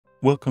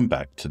Welcome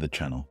back to the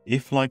channel.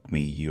 If like me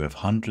you have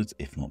hundreds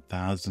if not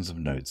thousands of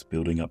notes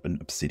building up in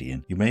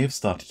Obsidian, you may have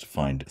started to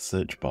find the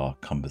search bar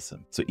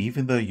cumbersome. So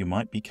even though you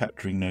might be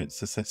capturing notes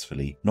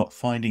successfully, not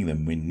finding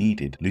them when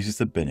needed loses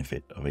the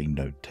benefit of a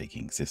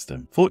note-taking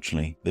system.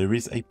 Fortunately, there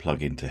is a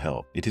plugin to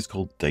help. It is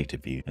called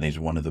Dataview and is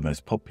one of the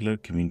most popular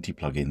community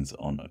plugins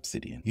on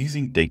Obsidian.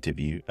 Using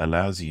Dataview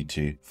allows you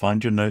to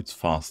find your notes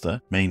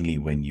faster, mainly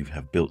when you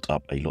have built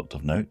up a lot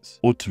of notes,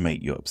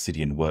 automate your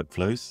Obsidian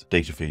workflows.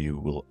 Dataview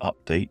will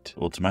update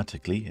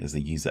automatically as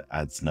the user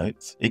adds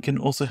notes. It can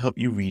also help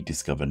you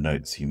rediscover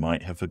notes you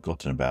might have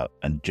forgotten about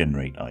and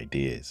generate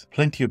ideas.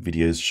 Plenty of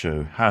videos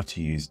show how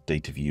to use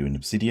Dataview in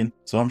Obsidian,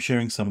 so I'm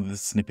sharing some of the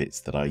snippets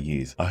that I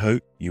use. I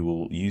hope you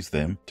will use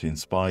them to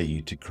inspire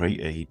you to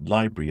create a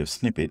library of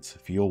snippets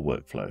for your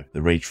workflow. They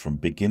range from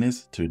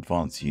beginners to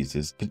advanced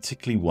users,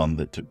 particularly one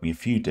that took me a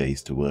few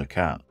days to work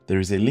out. There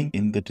is a link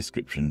in the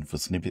description for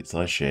snippets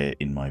I share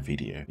in my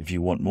video. If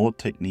you want more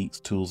techniques,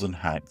 tools and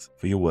hacks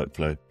for your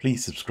workflow,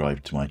 please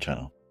subscribe to my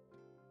channel.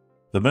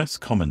 The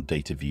most common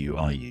Dataview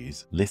I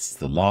use lists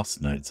the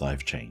last notes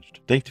I've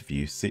changed.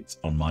 Dataview sits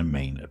on my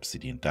main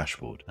Obsidian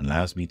dashboard and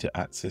allows me to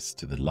access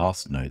to the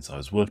last notes I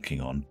was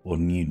working on or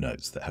new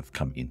notes that have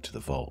come into the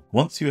vault.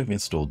 Once you have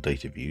installed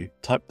Dataview,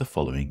 type the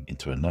following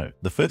into a note.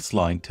 The first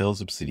line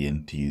tells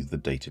Obsidian to use the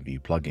Dataview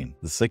plugin.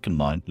 The second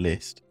line,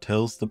 list,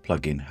 tells the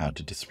plugin how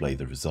to display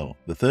the result.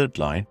 The third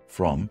line,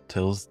 from,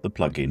 tells the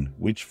plugin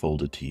which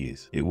folder to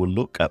use. It will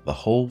look at the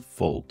whole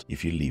vault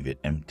if you leave it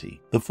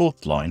empty. The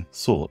fourth line,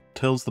 sort,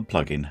 tells the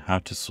plugin how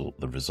to sort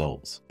the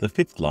results. The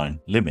fifth line,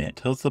 limit,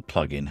 tells the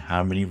plugin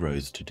how many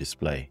rows to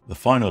display. The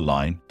final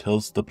line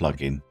tells the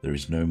plugin there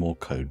is no more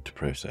code to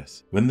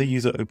process. When the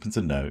user opens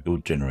a note, it will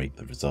generate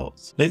the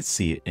results. Let's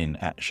see it in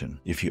action.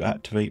 If you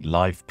activate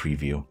live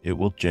preview, it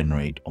will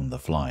generate on the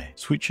fly.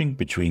 Switching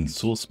between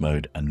source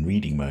mode and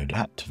reading mode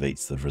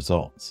activates the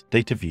results.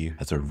 Dataview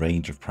has a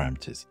range of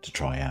parameters to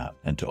try out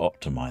and to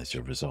optimize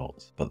your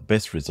results, but the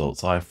best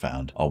results I have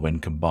found are when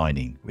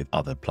combining with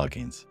other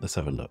plugins. Let's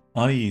have a look.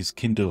 I use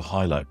Kindle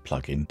Highlight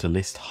plugin to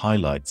list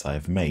highlights I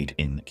have made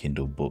in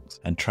Kindle books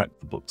and track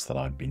the books that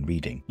I've been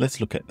reading.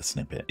 Let's look at the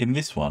snippet. In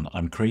this one,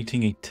 I'm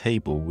creating a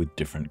table with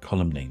different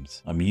column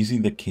names. I'm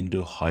using the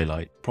Kindle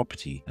Highlight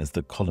property as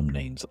the column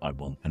names I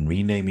want and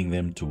renaming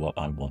them to what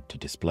I want to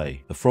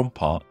display. The from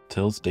part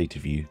tells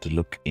Dataview to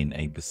look in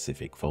a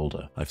specific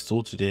folder. I've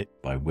sorted it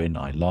by when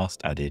I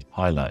last added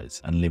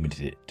highlights and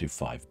limited it to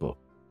 5 books.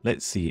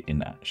 Let's see it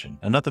in action.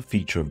 Another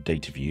feature of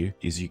Dataview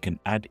is you can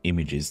add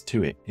images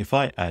to it. If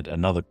I add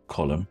another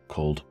column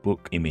called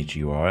book image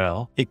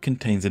URL, it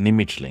contains an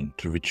image link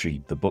to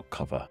retrieve the book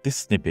cover. This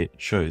snippet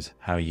shows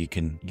how you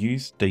can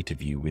use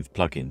Dataview with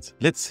plugins.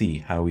 Let's see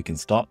how we can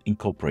start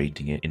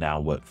incorporating it in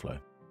our workflow.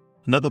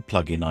 Another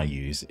plugin I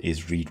use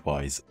is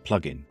Readwise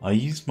plugin. I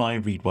use my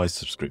Readwise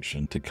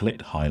subscription to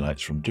collect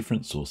highlights from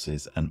different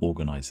sources and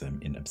organize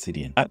them in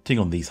Obsidian. Acting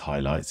on these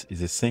highlights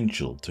is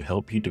essential to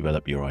help you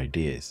develop your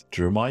ideas.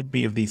 To remind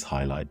me of these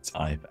highlights,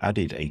 I've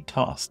added a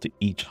task to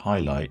each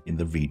highlight in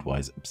the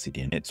Readwise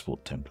Obsidian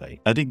export template.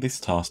 Adding this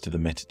task to the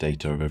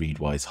metadata of a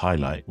Readwise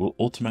highlight will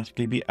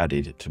automatically be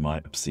added to my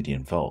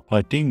Obsidian vault.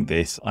 By doing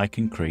this, I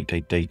can create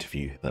a data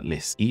view that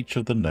lists each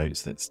of the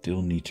notes that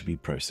still need to be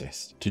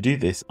processed. To do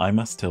this, I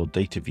must tell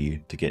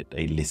Dataview to get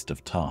a list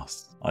of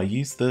tasks. I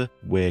use the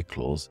where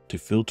clause to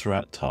filter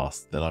out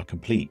tasks that are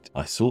complete.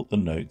 I sort the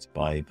notes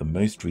by the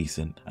most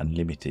recent and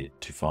limit it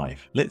to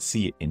 5. Let's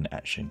see it in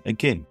action.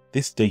 Again,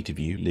 this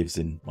Dataview lives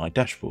in my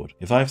dashboard.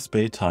 If I have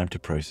spare time to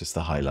process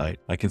the highlight,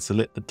 I can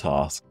select the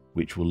task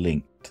which will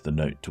link to the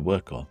note to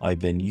work on. I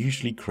then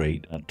usually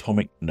create an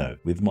atomic note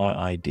with my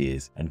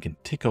ideas and can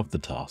tick off the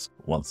task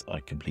once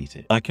I complete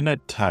it. I can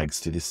add tags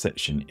to this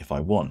section if I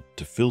want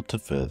to filter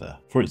further.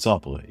 For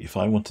example, if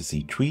I want to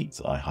see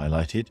tweets I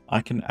highlighted, I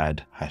can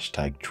add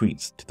hashtag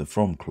tweets to the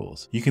from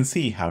clause. You can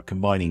see how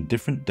combining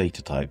different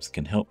data types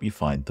can help you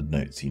find the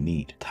notes you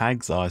need.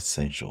 Tags are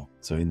essential.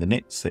 So in the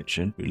next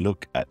section, we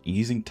look at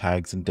using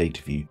tags and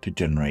Dataview to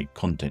generate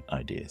content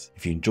ideas.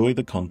 If you enjoy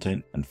the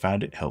content and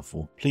found it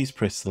helpful, please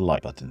press the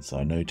like button so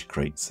I know to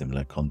create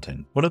similar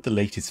content. One of the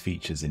latest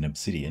features in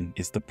Obsidian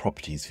is the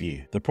properties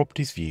view. The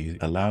properties view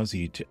allows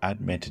you to add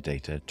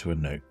metadata to a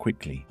note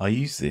quickly. I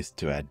use this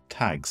to add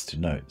tags to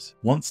notes.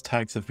 Once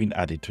tags have been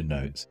added to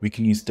notes, we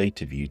can use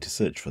Dataview to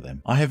search for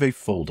them. I have a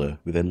folder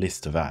with a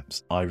list of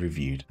apps I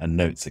reviewed and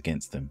notes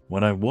against them.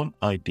 When I want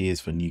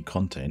ideas for new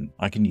content,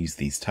 I can use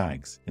these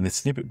tags. In the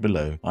snippet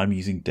below, I'm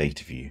using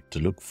Dataview to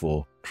look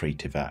for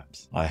creative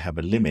apps. I have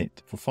a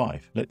limit for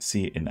 5. Let's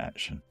see it in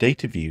action.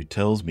 Dataview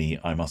tells me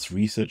I must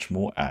research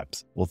more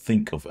apps or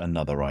think of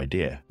another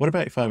idea. What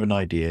about if I have an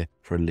idea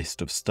for a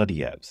list of study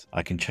apps.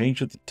 I can change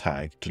the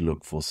tag to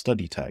look for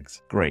study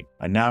tags. Great,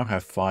 I now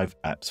have 5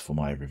 apps for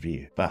my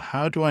review. But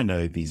how do I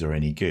know these are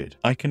any good?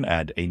 I can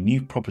add a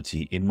new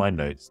property in my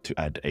notes to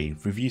add a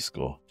review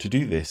score. To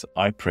do this,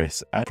 I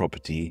press Add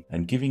Property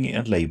and giving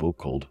it a label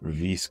called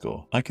Review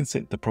Score. I can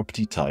set the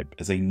property type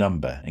as a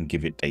number and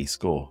give it a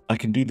score. I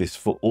can do this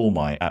for all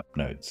my app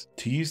notes.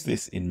 To use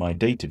this in my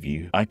data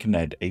view, I can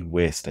add a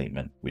where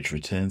statement, which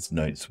returns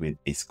notes with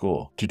a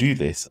score. To do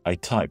this, I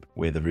type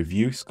where the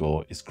review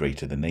score is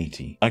greater than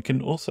 80. I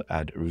can also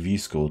add a review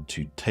score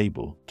to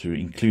table to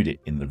include it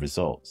in the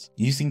results.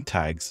 Using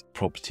tags,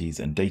 properties,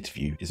 and data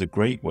view is a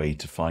great way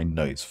to find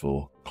notes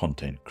for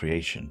content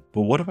creation.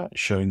 But what about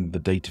showing the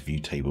data view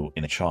table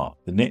in a chart?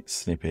 The next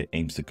snippet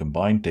aims to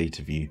combine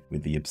data view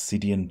with the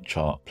Obsidian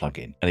chart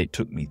plugin, and it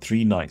took me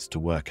 3 nights to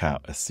work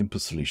out a simple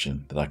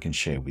solution that I can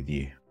share with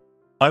you.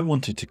 I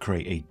wanted to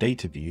create a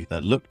data view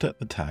that looked at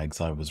the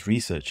tags I was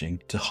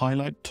researching to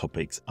highlight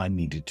topics I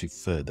needed to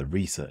further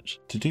research.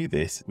 To do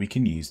this, we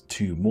can use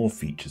 2 more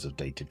features of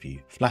data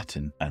view,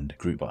 flatten and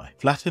group by.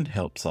 Flatten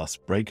helps us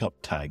break up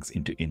tags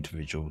into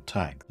individual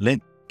tags.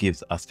 Length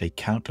gives us a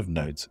count of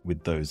notes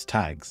with those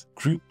tags.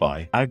 Group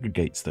by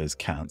aggregates those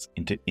counts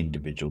into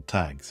individual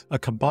tags. I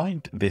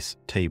combined this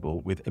table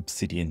with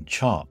Obsidian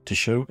chart to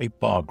show a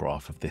bar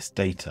graph of this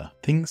data.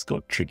 Things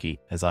got tricky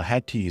as I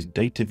had to use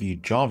DataView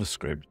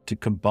JavaScript to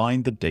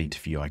combine the data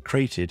view I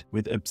created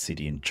with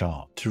Obsidian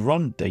chart. To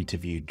run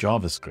DataView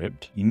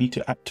JavaScript, you need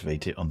to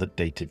activate it on the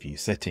DataView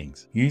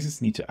settings.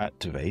 Users need to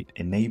activate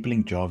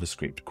enabling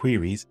JavaScript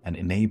queries and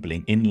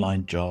enabling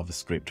inline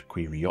JavaScript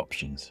query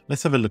options.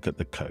 Let's have a look at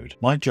the code.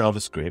 My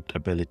JavaScript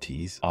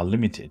abilities are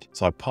limited,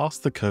 so I pass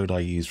the code I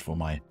used for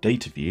my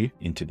data view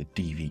into the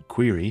DV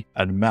query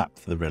and map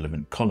the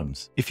relevant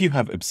columns. If you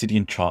have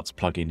Obsidian Charts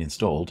plugin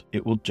installed,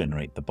 it will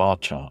generate the bar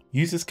chart.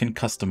 Users can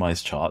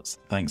customize charts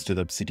thanks to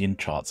the Obsidian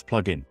Charts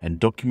plugin, and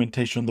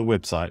documentation on the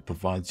website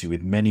provides you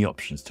with many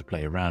options to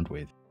play around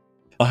with.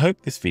 I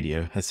hope this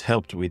video has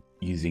helped with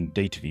using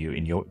DataView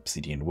in your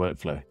Obsidian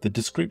workflow. The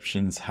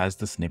descriptions has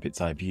the snippets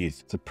I've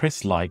used, so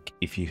press like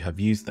if you have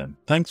used them.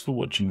 Thanks for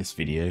watching this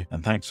video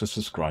and thanks for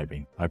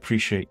subscribing. I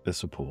appreciate the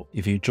support.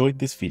 If you enjoyed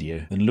this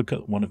video, then look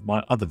at one of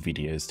my other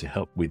videos to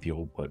help with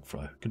your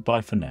workflow.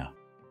 Goodbye for now.